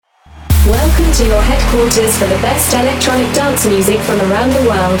Welcome to your headquarters for the best electronic dance music from around the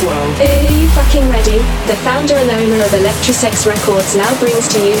world. Are you fucking ready? The founder and owner of Electrosex Records now brings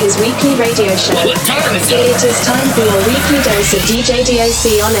to you his weekly radio show. It is time for your weekly dose of DJ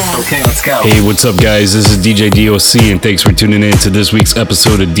DOC on air. Okay, let's go. Hey, what's up, guys? This is DJ DOC, and thanks for tuning in to this week's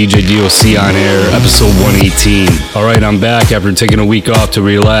episode of DJ DOC on air, episode 118. Alright, I'm back after taking a week off to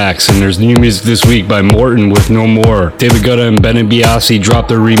relax, and there's new music this week by Morton with No More. David Guetta and Bennett Biasi dropped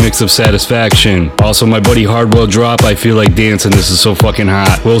their remix of Satisfaction. Also, my buddy Hardwell dropped I Feel Like Dancing, This Is So Fucking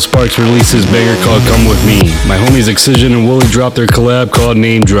Hot. Will Sparks released his banger called Come With Me. My homies Excision and Wooly dropped their collab called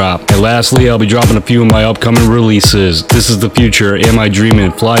Name Drop. And lastly, I'll be dropping a few of my upcoming releases. This Is the Future, Am I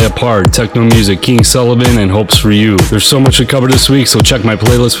Dreaming, Fly Apart, Techno Music, King Sullivan, and Hopes for You. There's so much to cover this week, so check my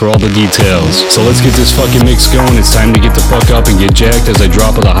playlist for all the details. So let's get this fucking mix going. It's time to get the fuck up and get jacked as I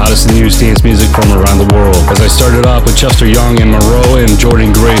drop all the hottest and newest dance music from around the world. As I started off with Chester Young and Moreau and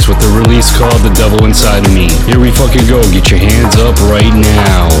Jordan Grace with the release called The Devil Inside of Me. Here we fucking go. Get your hands up right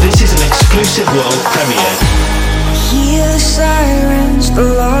now. This is an exclusive world premiere. Hear the sirens, the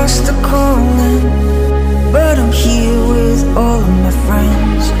lost are calling, but I'm here with all of my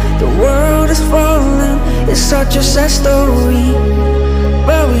friends. The world is falling, it's such a sad story,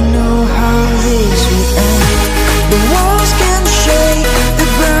 but we know how this will end. The walls can shake, the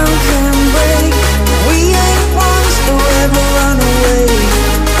ground can break, we ain't ones to ever run away.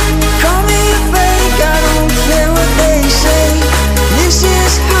 Call me fake, I don't care what they say. This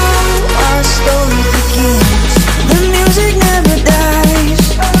is how our story begins. The music never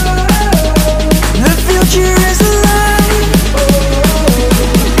dies, the future is alive,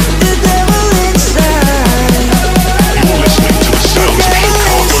 the devil inside. You're listening to the sounds of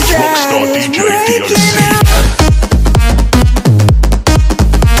Chicago's rockstar DJ DOC.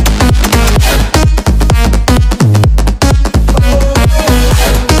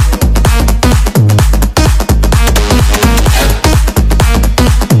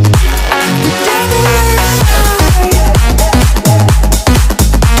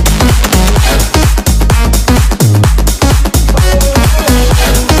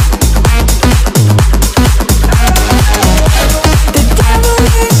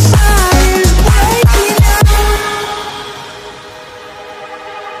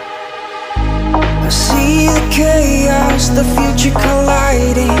 The future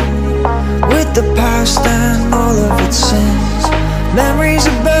colliding with the past and all of its sins. Memories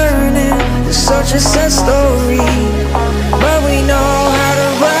are burning, it's such a sad story, but we know how to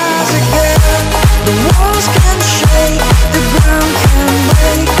rise again. The walls can shake, the ground can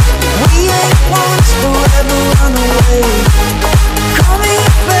break, we ain't ones forever run away. Call me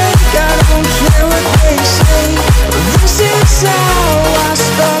fake, I don't care what they say. This is how our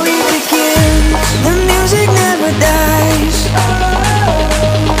story begins. The music never dies,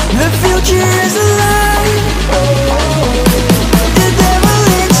 the future is alive, the devil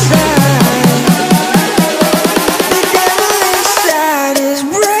inside, the devil inside is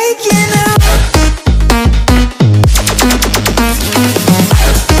breaking out.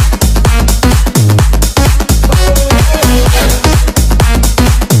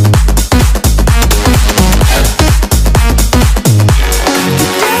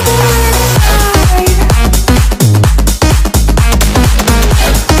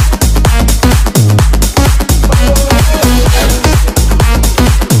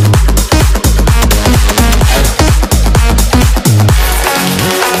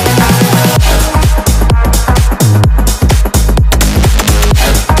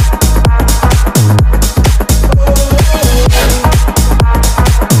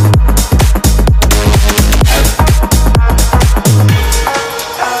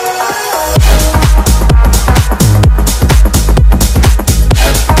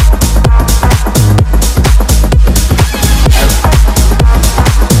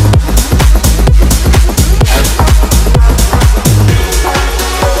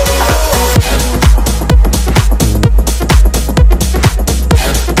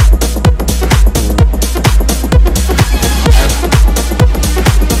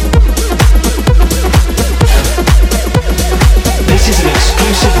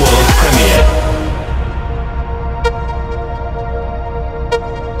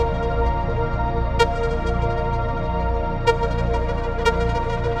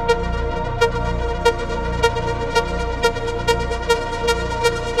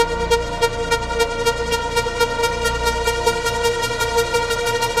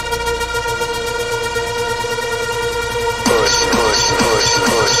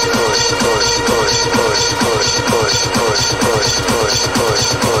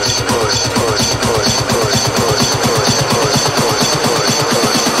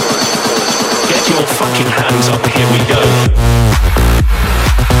 fucking hands up, here we go.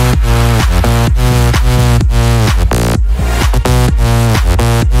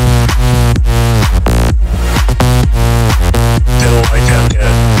 Till I can get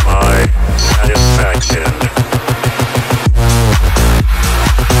my satisfaction.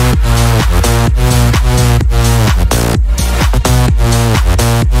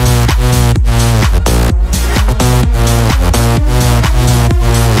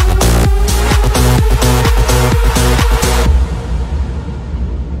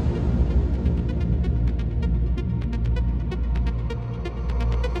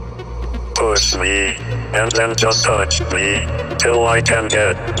 Push me, and then just touch me, till I can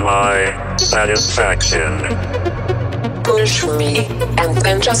get my satisfaction. Push me, and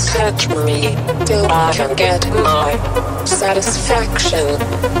then just touch me, till I can get my satisfaction.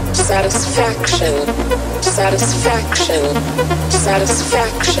 Satisfaction. Satisfaction.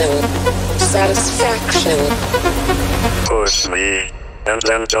 Satisfaction. Satisfaction. Push me, and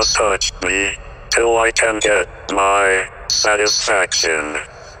then just touch me, till I can get my satisfaction.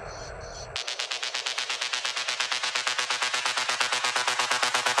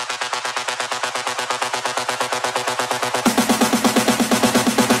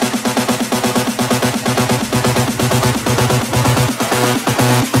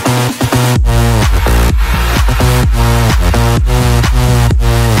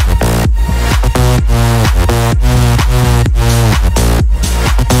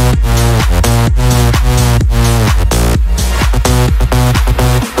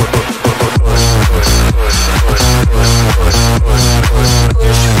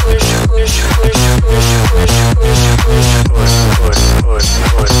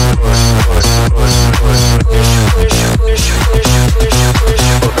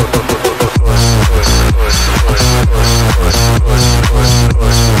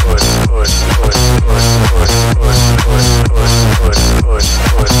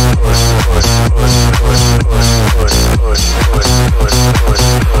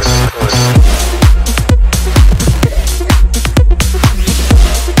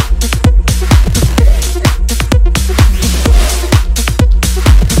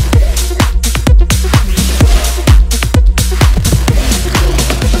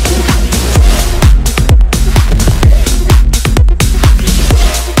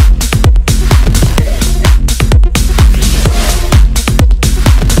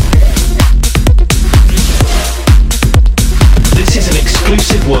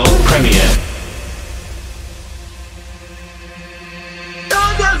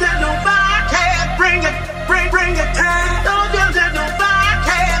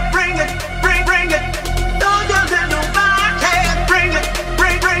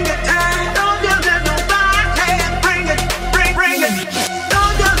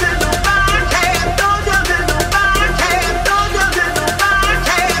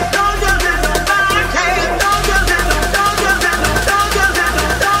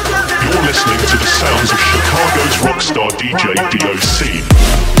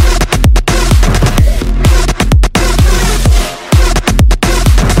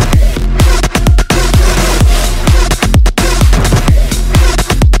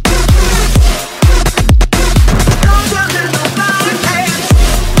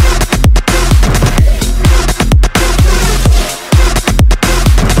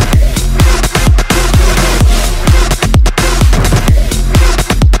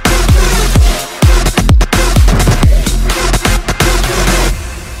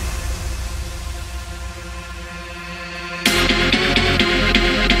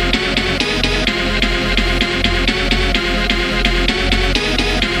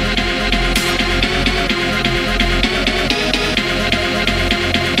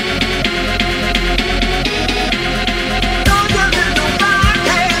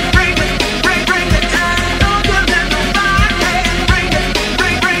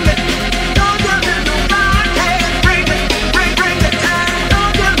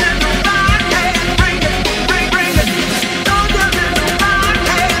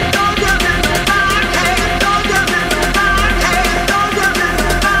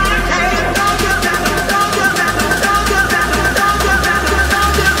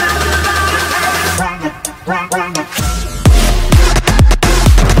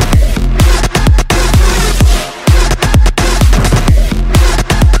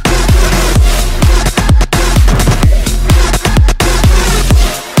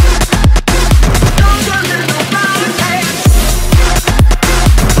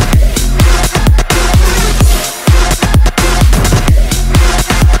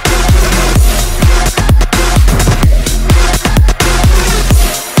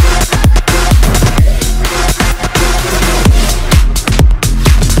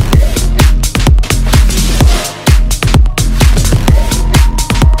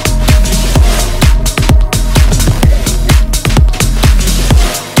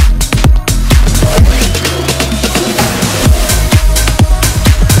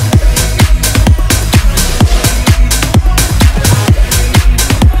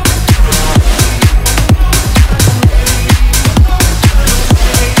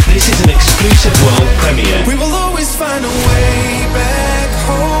 exclusive world premiere. We will always find a way back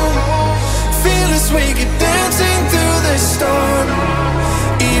home. Fearless, we keep dancing through the storm.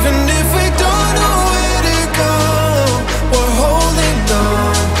 Even if we don't know where to go, we're holding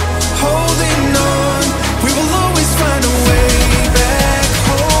on, holding on. We will always find a way back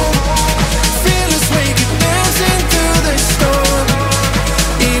home. Fearless, we keep dancing through the storm.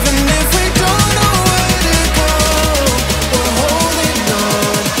 Even if we don't know where to go, we're holding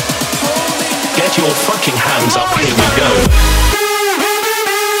on, holding on. Get your fucking hands up, here we go.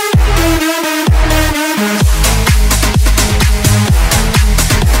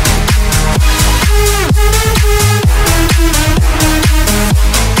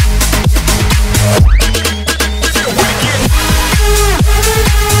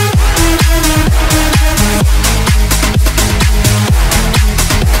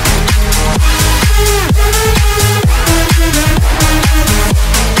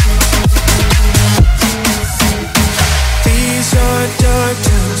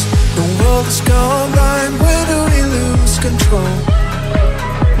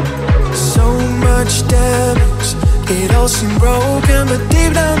 Seem broken, but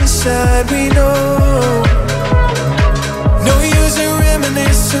deep down inside we know. No use in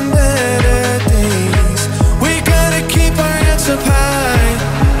reminiscing better days. We gotta keep our heads up high.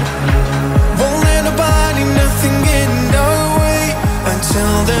 Won't let nobody, nothing get in our way.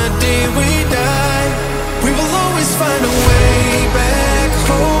 Until the day we die, we will always find a way back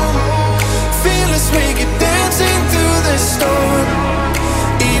home. Fearless, we keep dancing through the storm.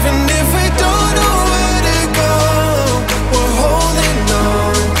 Even if we don't know where to go, we're holding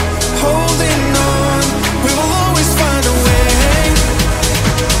on, holding on. We will always find a way.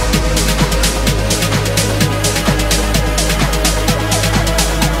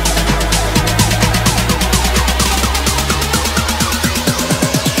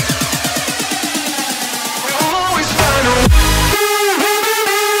 We will always find a way.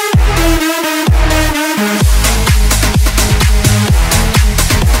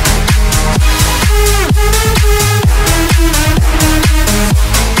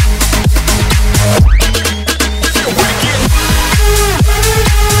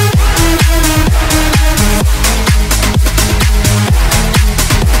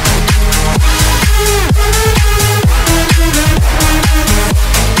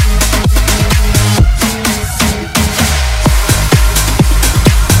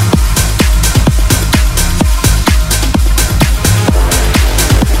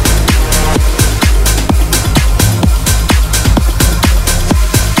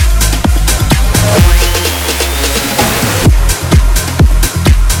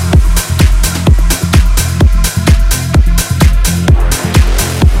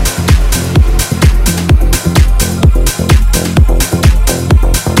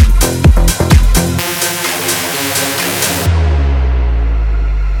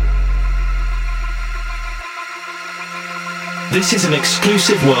 This is an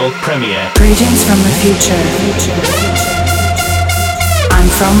exclusive world premiere. Greetings from the future. I'm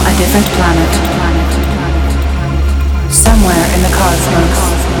from a different planet. Somewhere in the cosmos.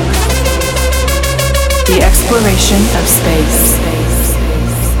 The exploration of space.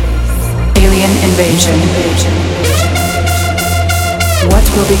 Alien invasion. What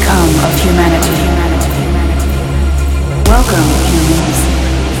will become of humanity? Welcome, humans.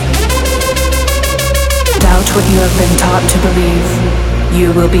 Doubt what you have been taught to believe.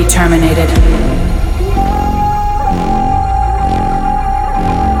 You will be terminated.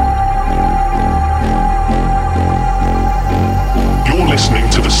 You're listening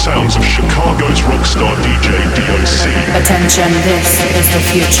to the sounds of Chicago's rockstar DJ DOC. Attention, this is the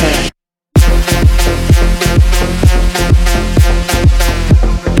future.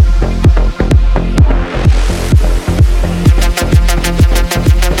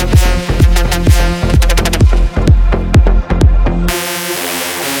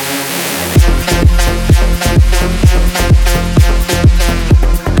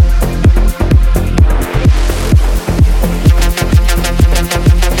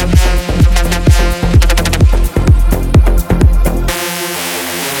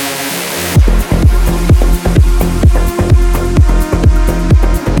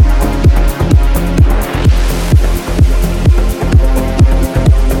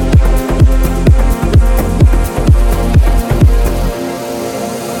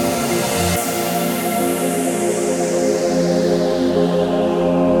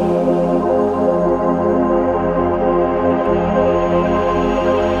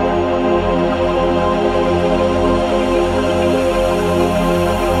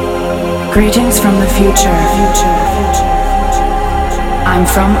 Greetings from the future. I'm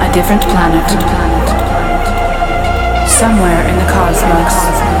from a different planet. Somewhere in the cosmos.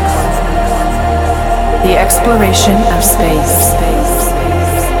 The exploration of space.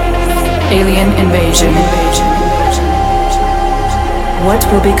 Alien invasion. What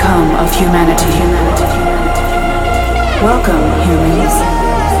will become of humanity? Welcome, humans.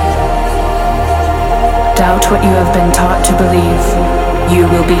 Doubt what you have been taught to believe. You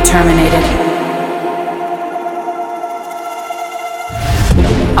will be terminated.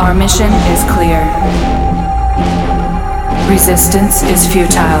 Our mission is clear. Resistance is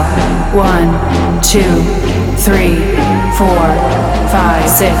futile. 1, 2, 3, 4, 5,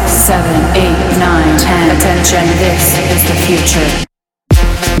 6, 7, 8, 9, 10. Attention, this is the future.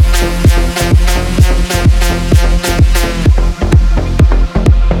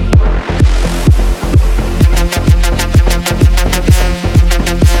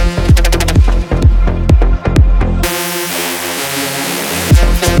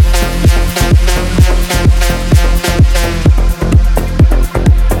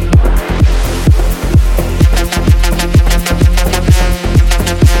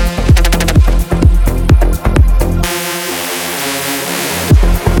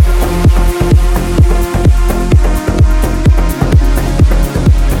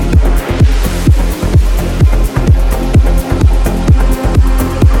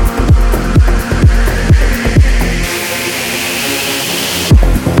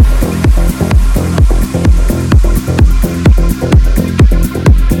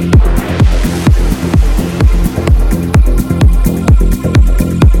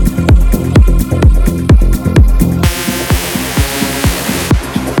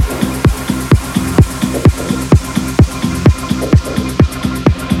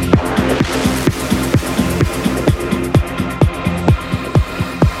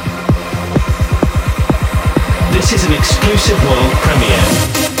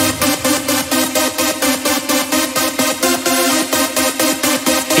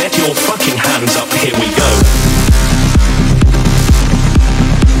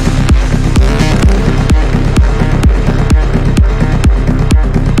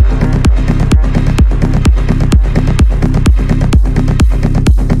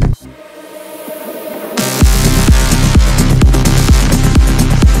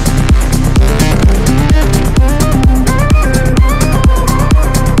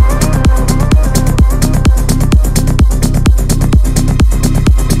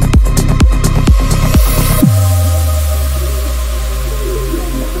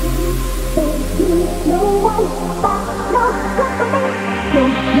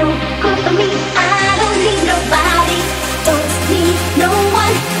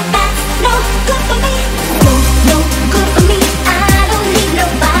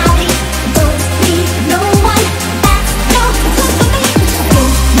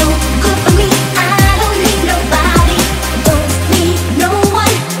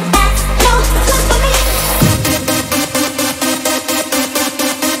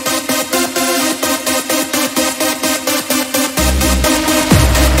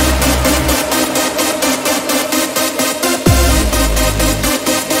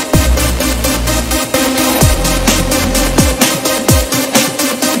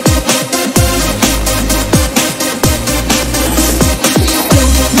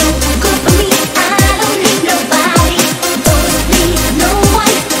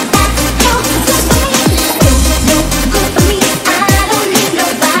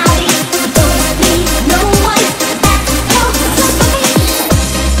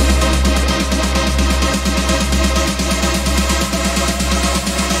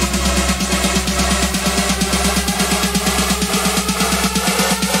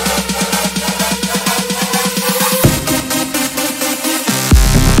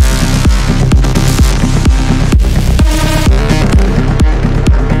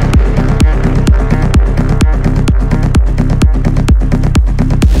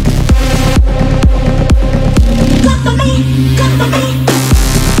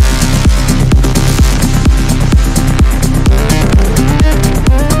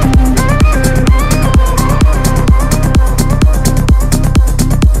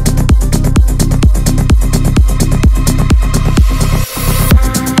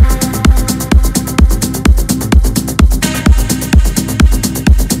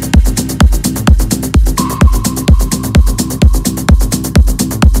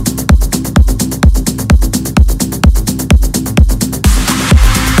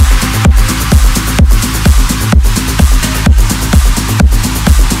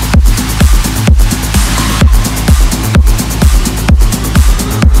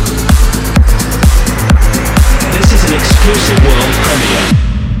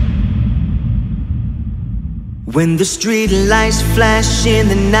 When the street lights flash in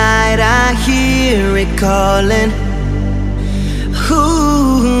the night, I hear it calling.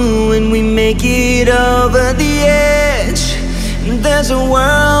 Ooh, when we make it over the edge, there's a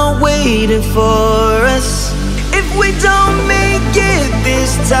world waiting for us. If we don't make it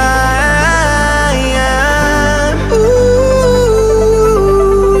this time, ooh,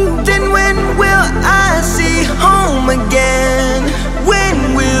 then when will I see home again?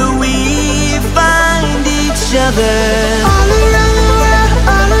 When will we find each other? All around the world,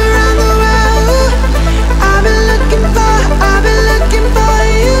 all around the world, I've been looking for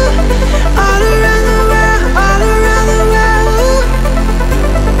you. All around the world, all around the world.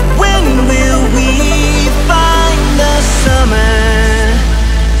 When will we find the summer?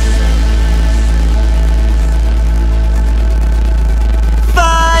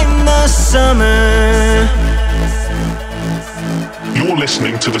 Find the summer. You're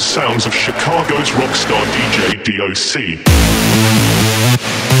listening to the sounds of Chicago's rockstar DJ DOC.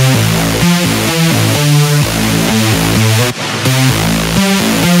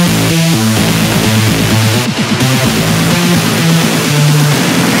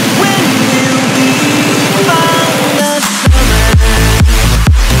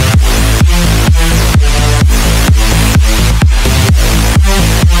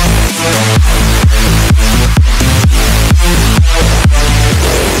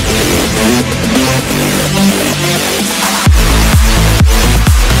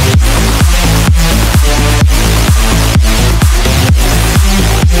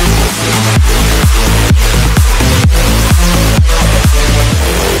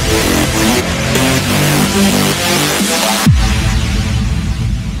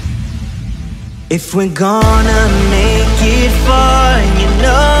 If we're gonna make it far, you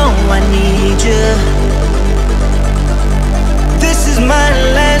know I need you. This is my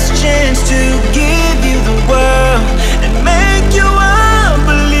last chance to give you the world and make you a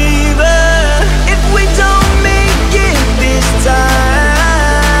believer. If we don't make it this time,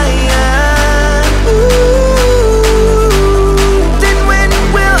 ooh, then when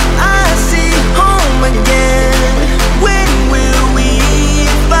will I see home again? When will we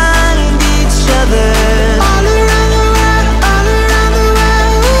find each other? All around the world, all around the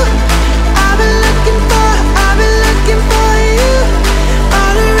world, I've been looking for you.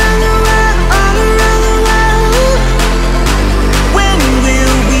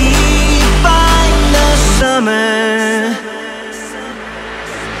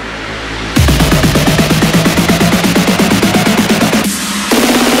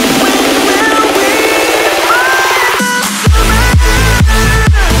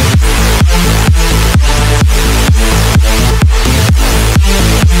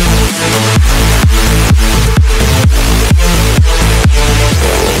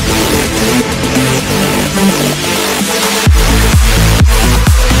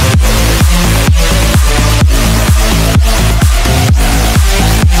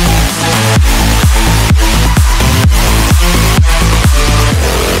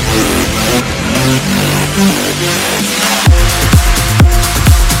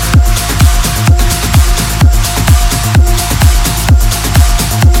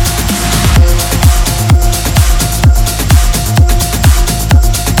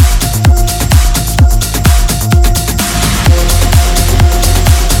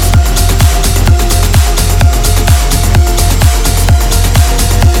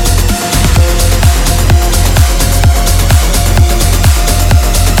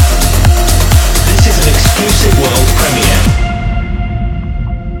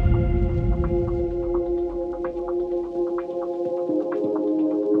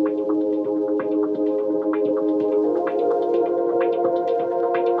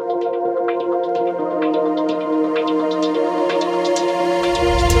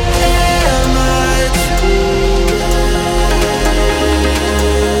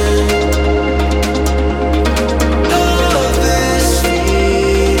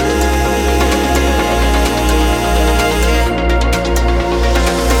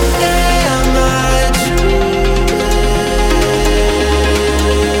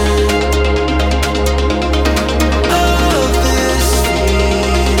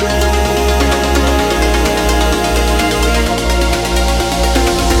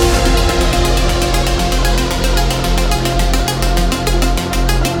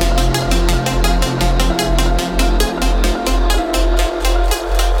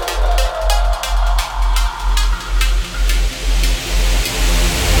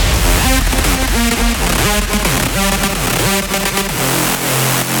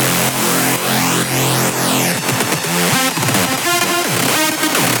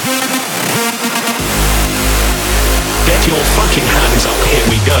 Here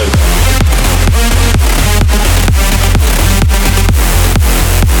we go.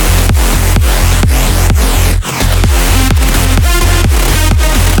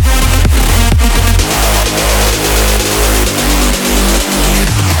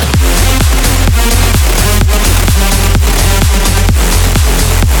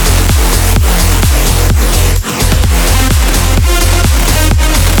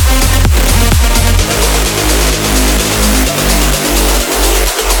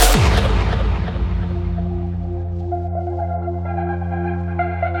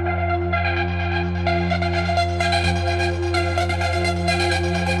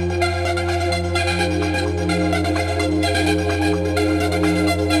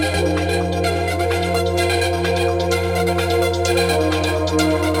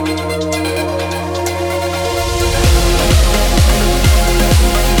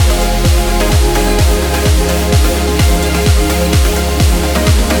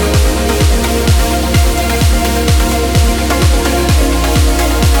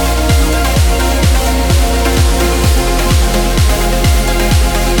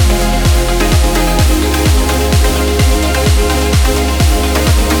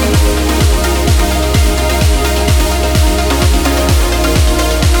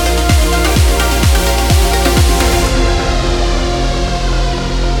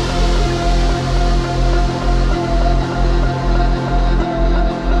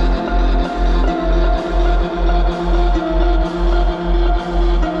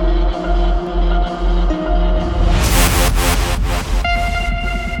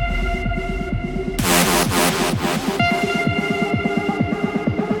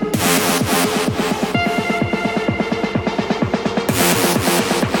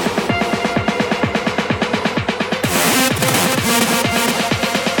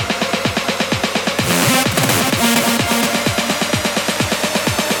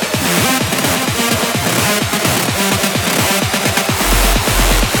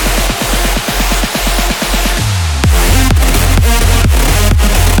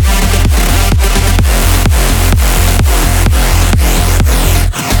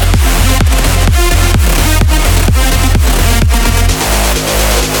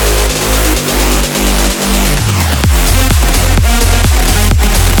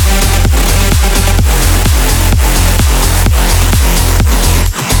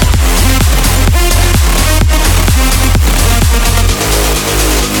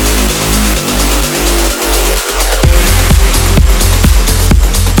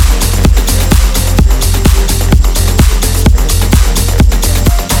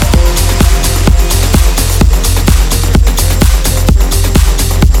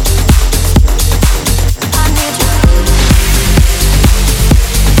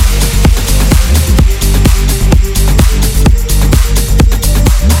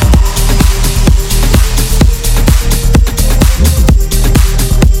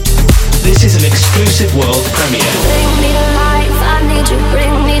 world premiere. Bring me to life, I need you.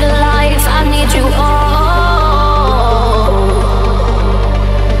 Bring me to life, I need you. Oh,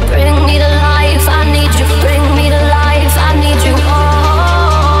 bring me to life, I need you. Bring me to life, I need you.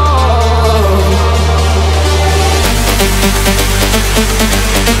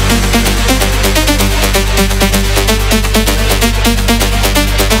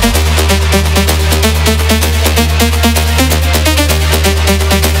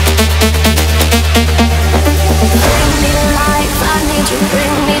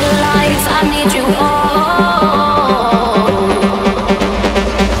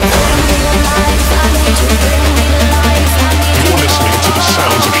 Bring me to life, I need you. You're listening to the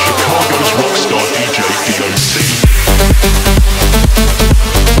sounds of Chicago's rockstar DJ DOC.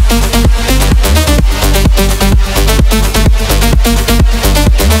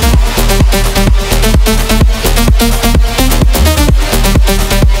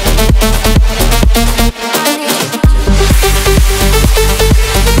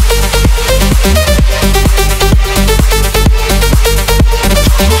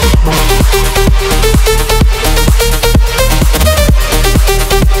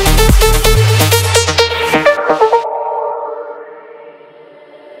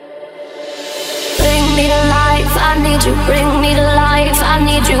 Bring me to life, I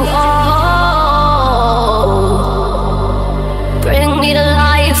need you. Oh, bring me to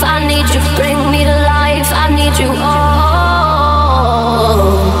life, I need you. Bring me to life, I need you. Oh,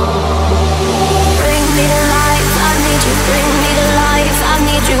 bring me to life, I need you. Bring me to life, I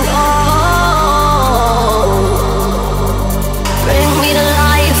need you. Oh, bring me to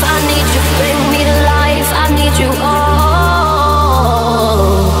life, I need you. Bring me to life, I need you. Oh.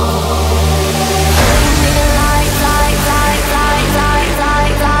 Life,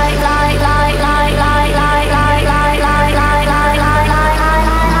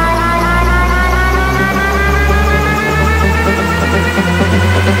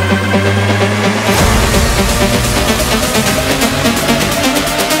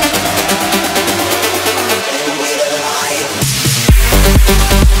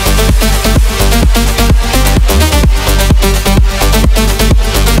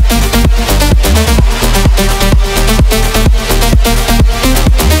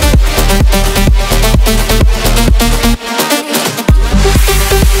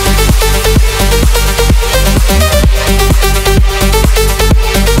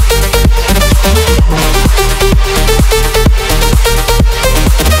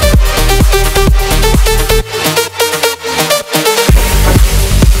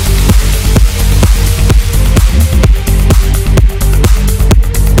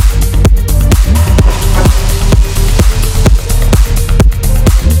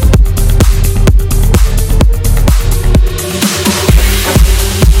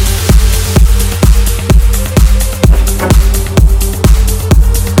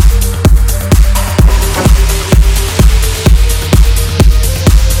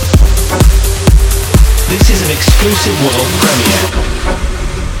 exclusive world premiere.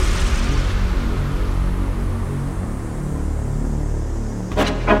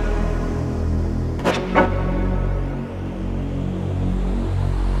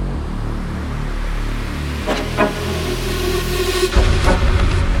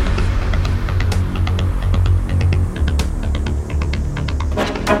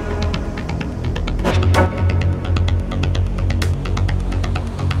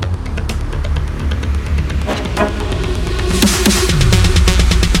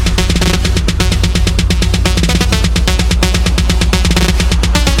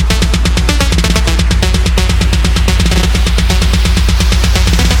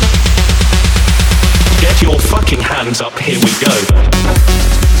 Up, here we go.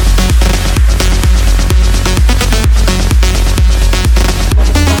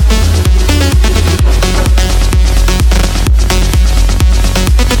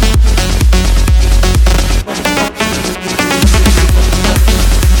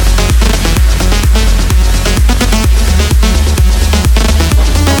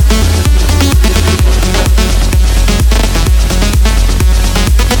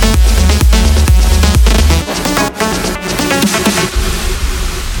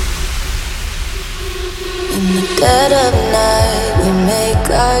 Dead of night, we make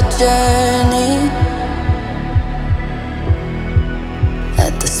our journey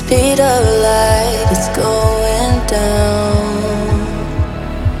at the speed of light. It's going down.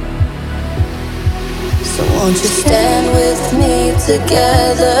 So won't you stand with me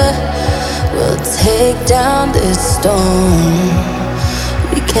together? We'll take down this storm.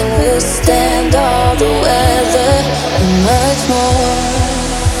 We can withstand all the weather and much more.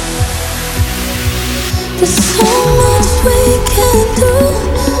 There's so much we can do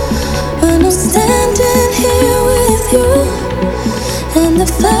when I'm standing here with you, and the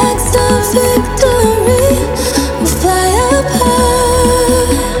flags of victory will fly up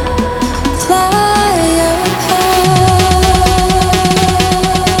high, fly up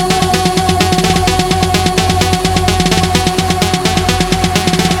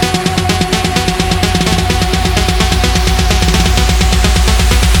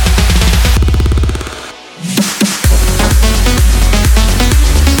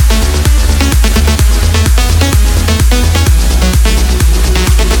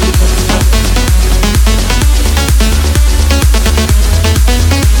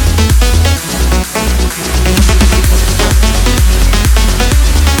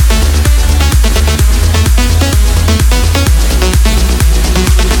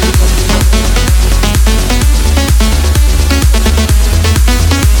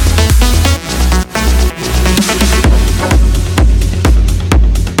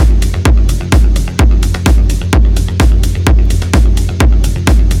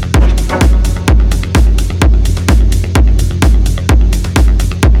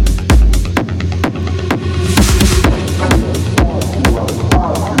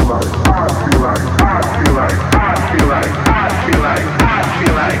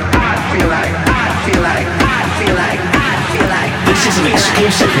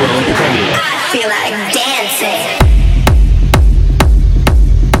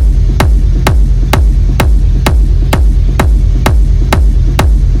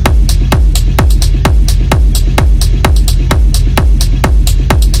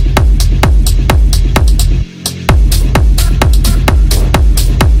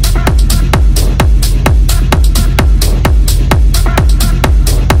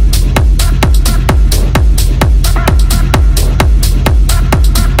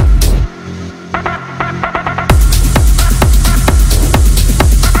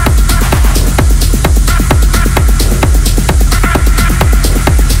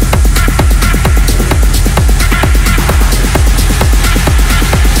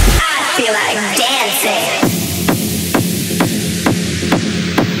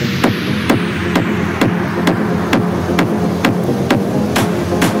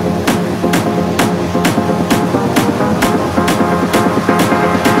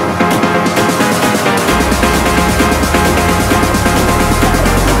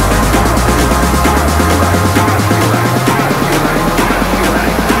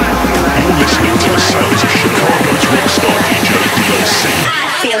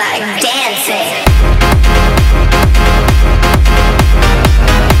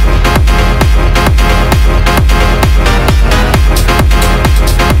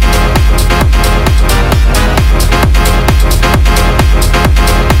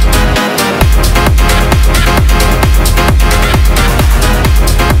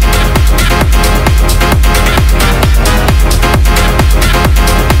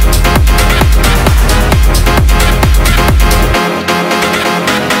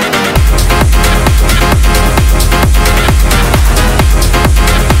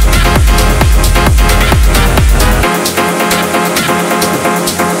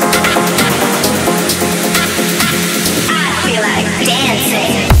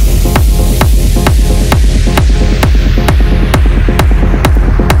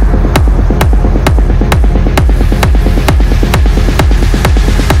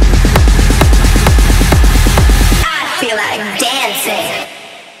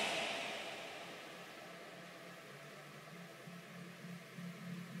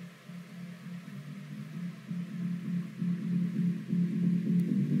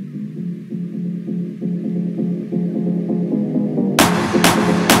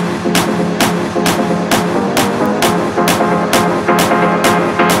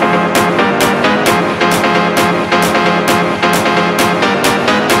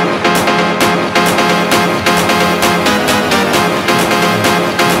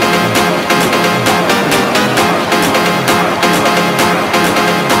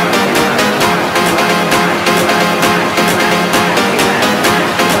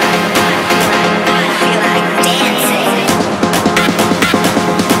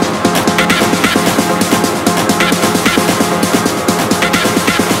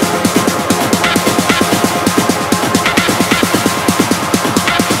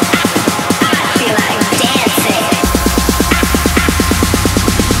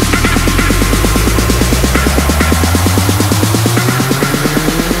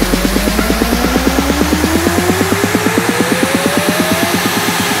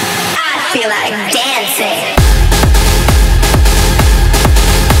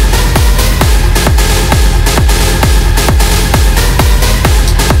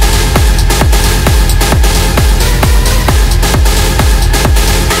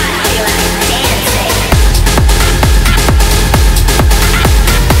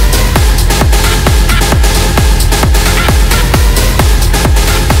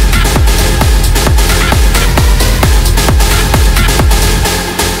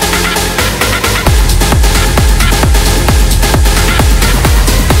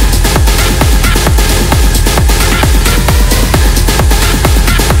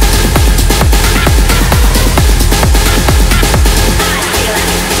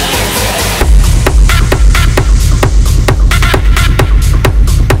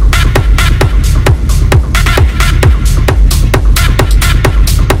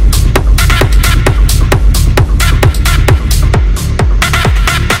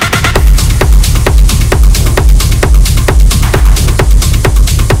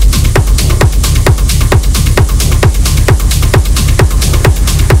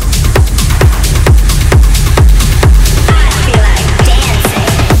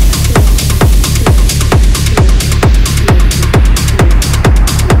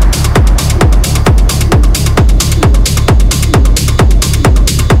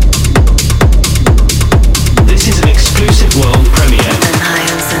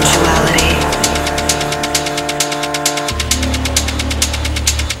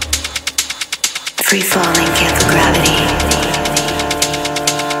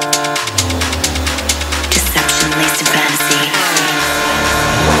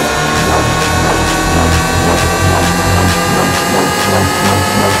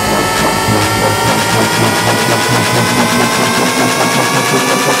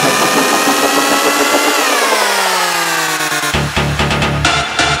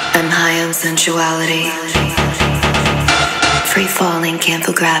sensuality. Free falling, can't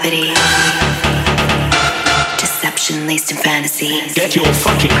feel gravity. Deception laced in fantasy. Get your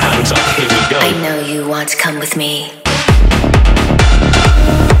fucking hands up, here we go. I know you want to come with me.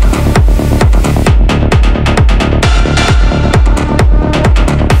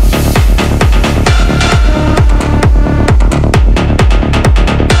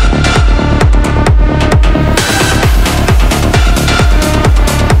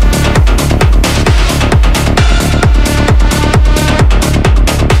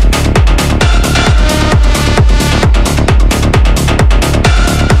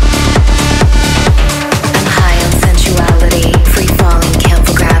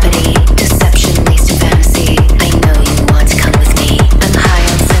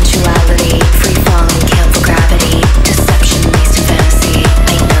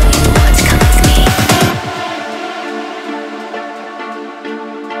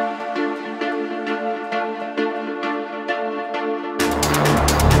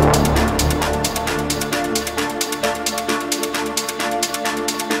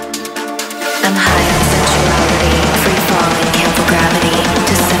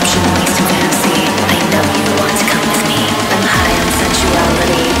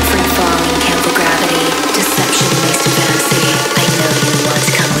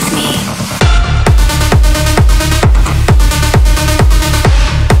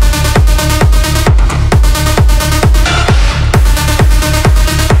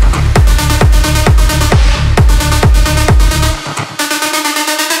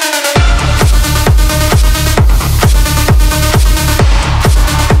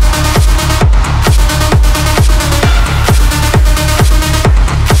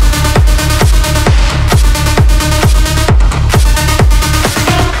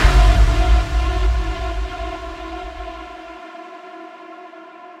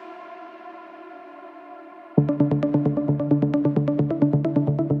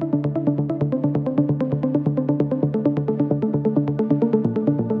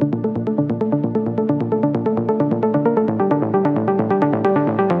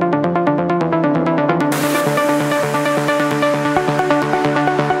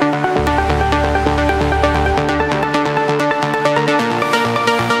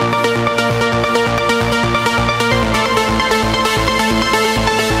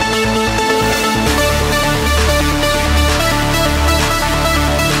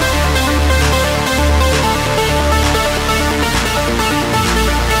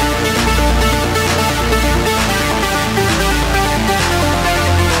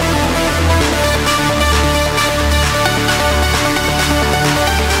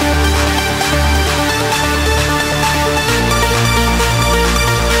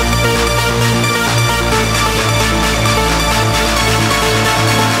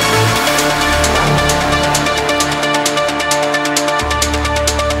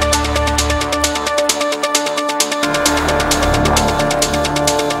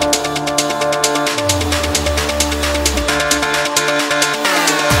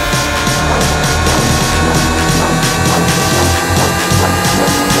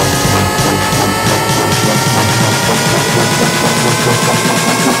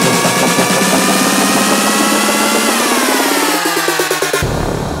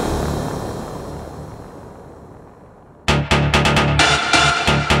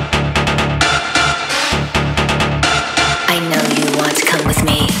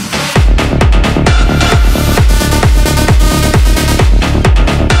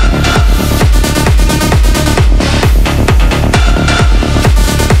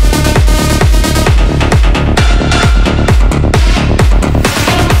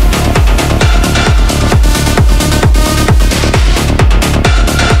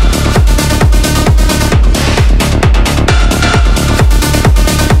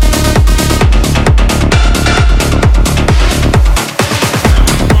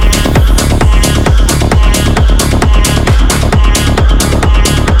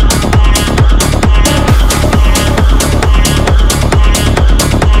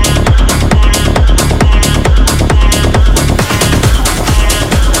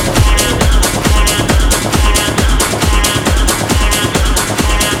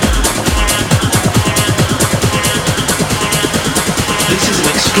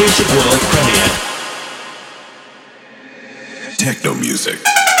 exclusive world premiere. Techno music.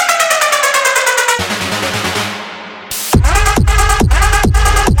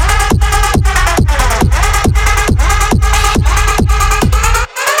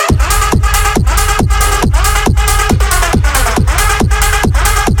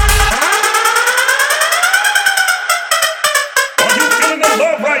 Are you feeling the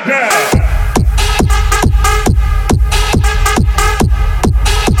love right now?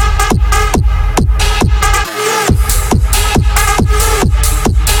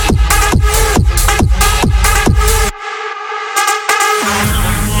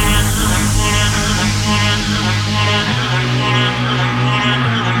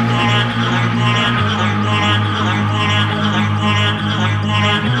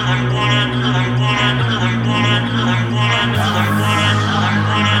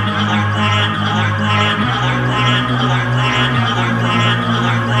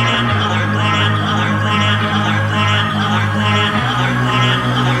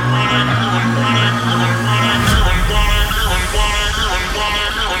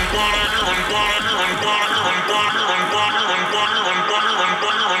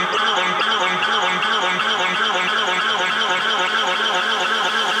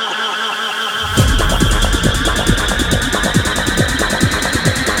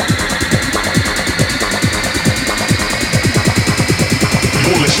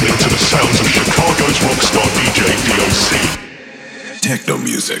 Techno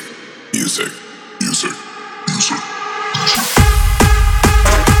music, music, music, music.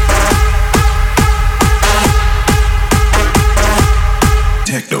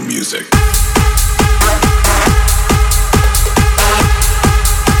 Techno music.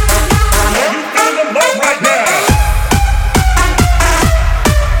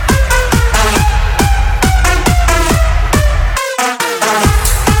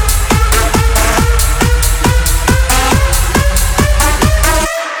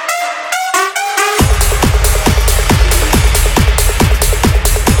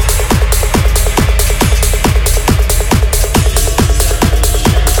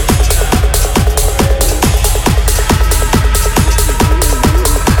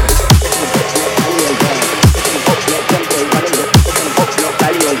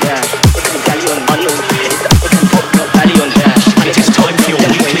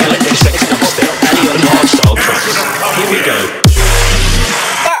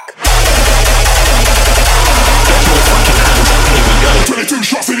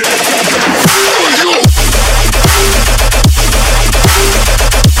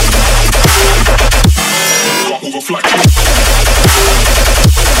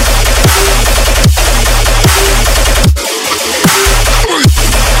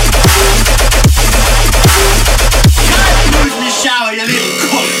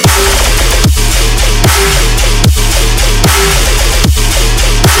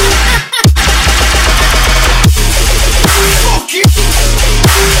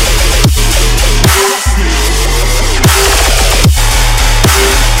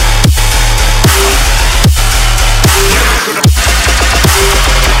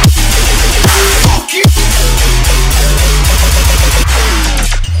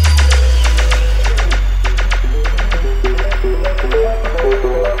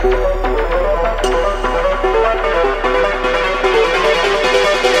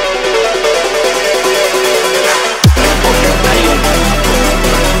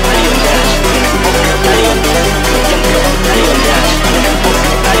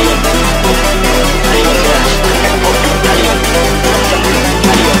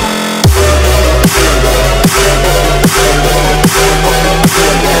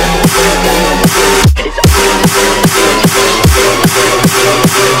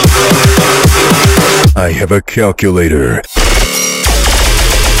 I have a calculator.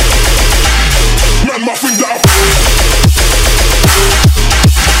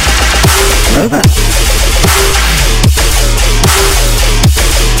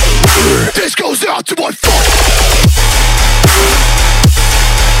 This goes out to my fuck.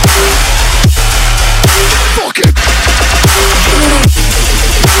 Fucking.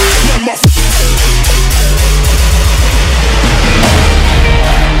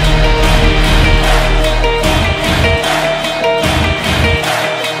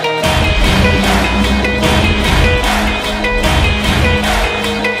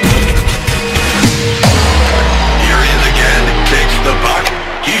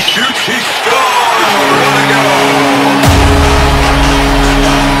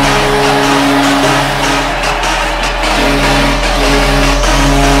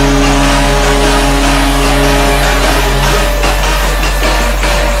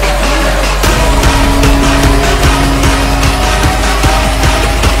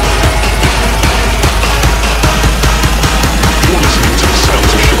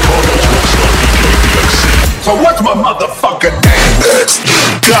 So what's my motherfucking name?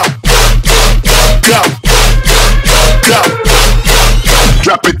 Go, go, go,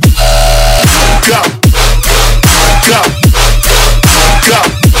 drop it. Go, go, go.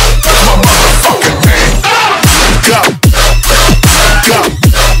 What's my motherfucking name? Go, go,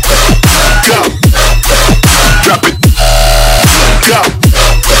 go, drop it. Go,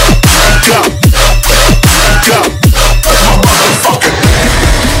 go, go. What's my motherfucking name?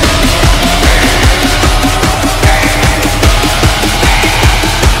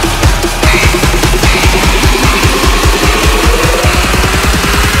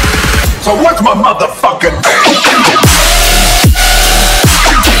 So what's my motherfucking name?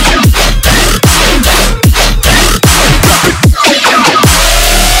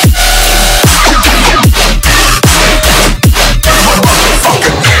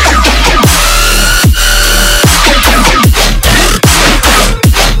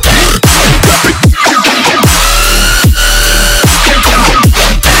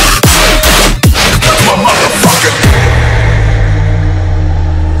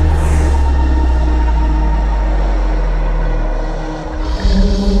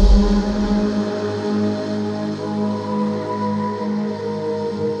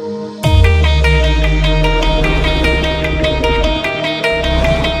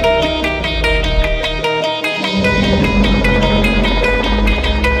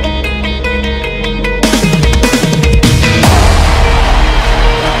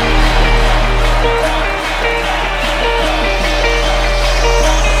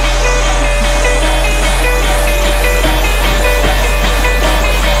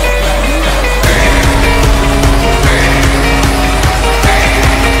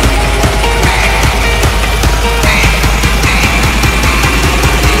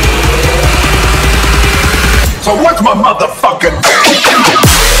 So what's my motherfucking name?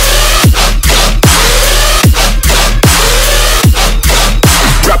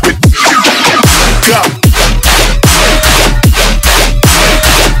 Drop it, go.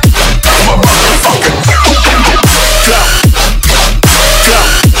 My motherfucking go,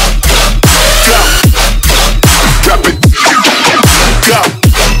 drop it, go,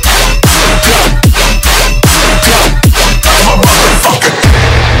 my motherfucking.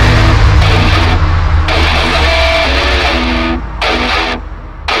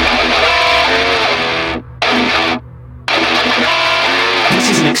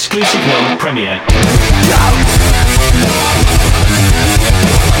 Exclusive world premiere.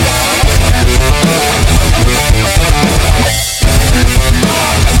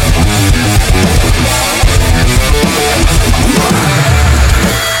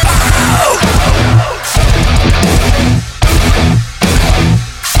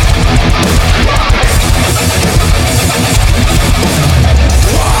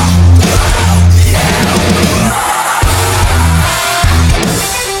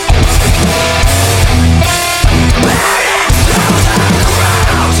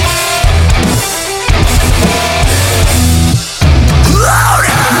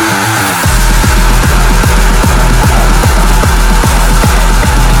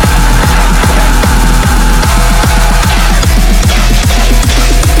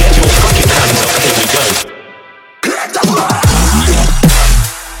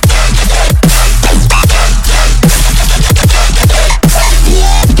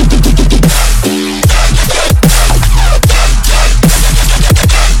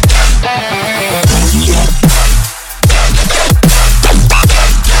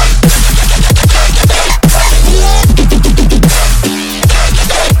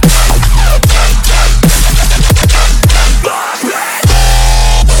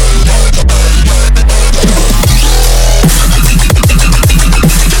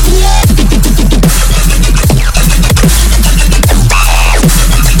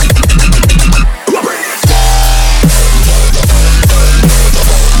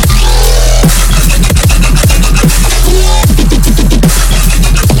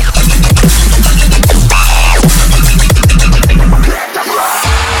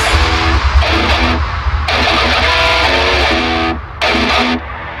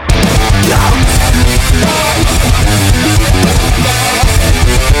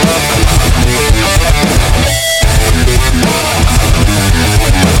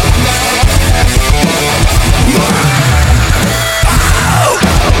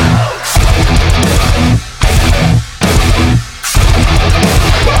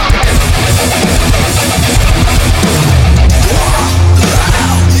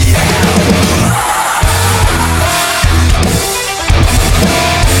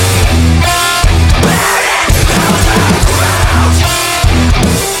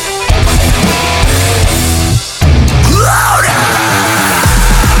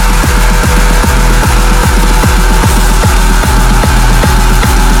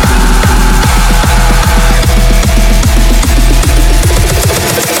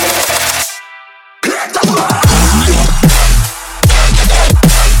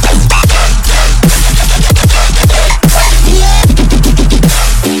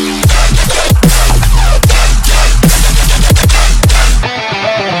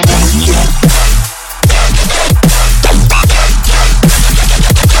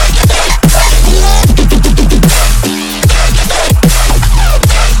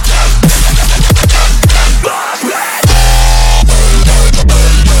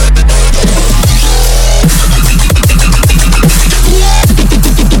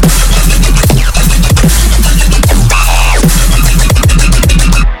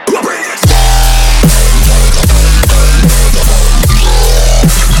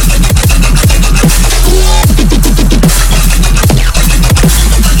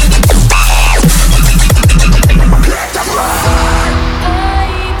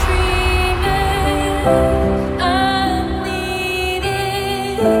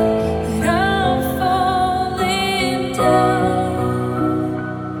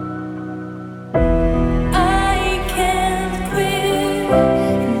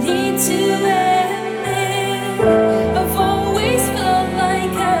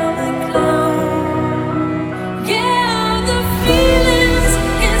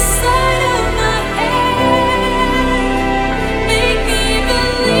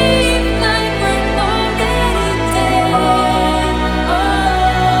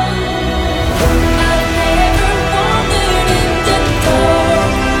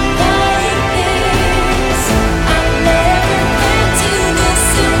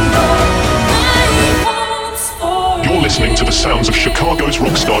 the sounds of Chicago's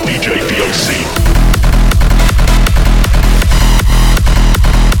rockstar DJ DOC.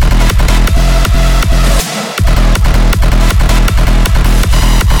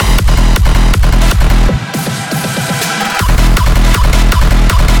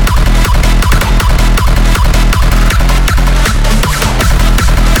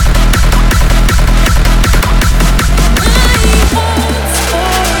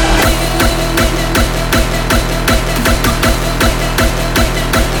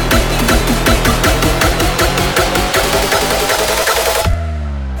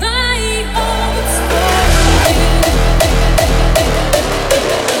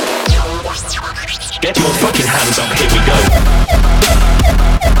 Get your fucking hands up, here we go.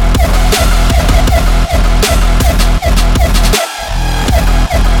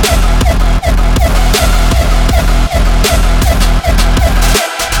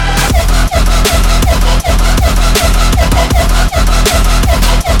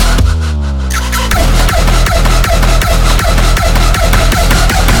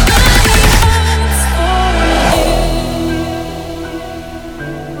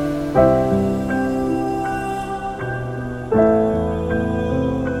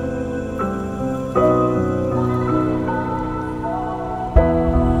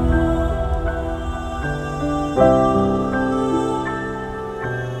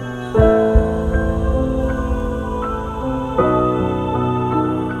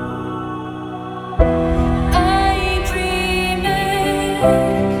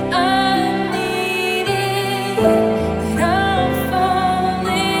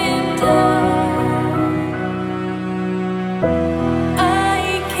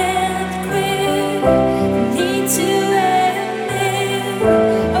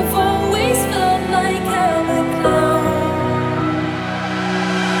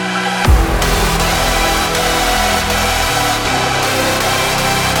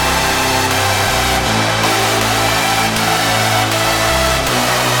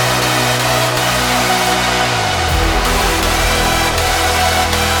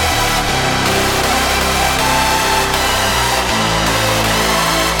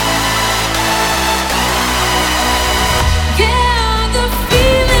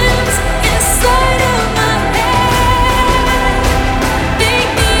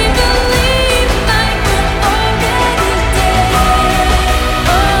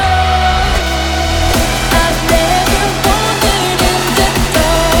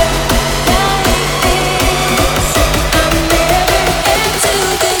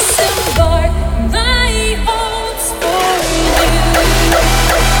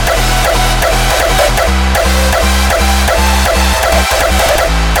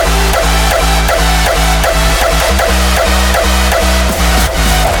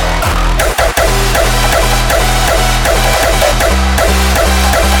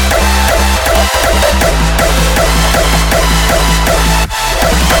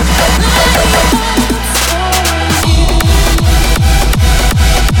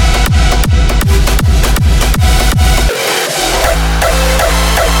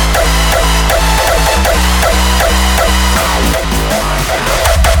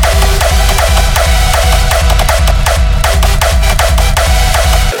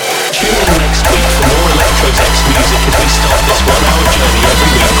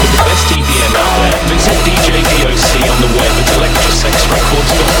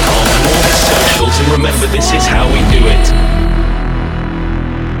 Remember, this is how we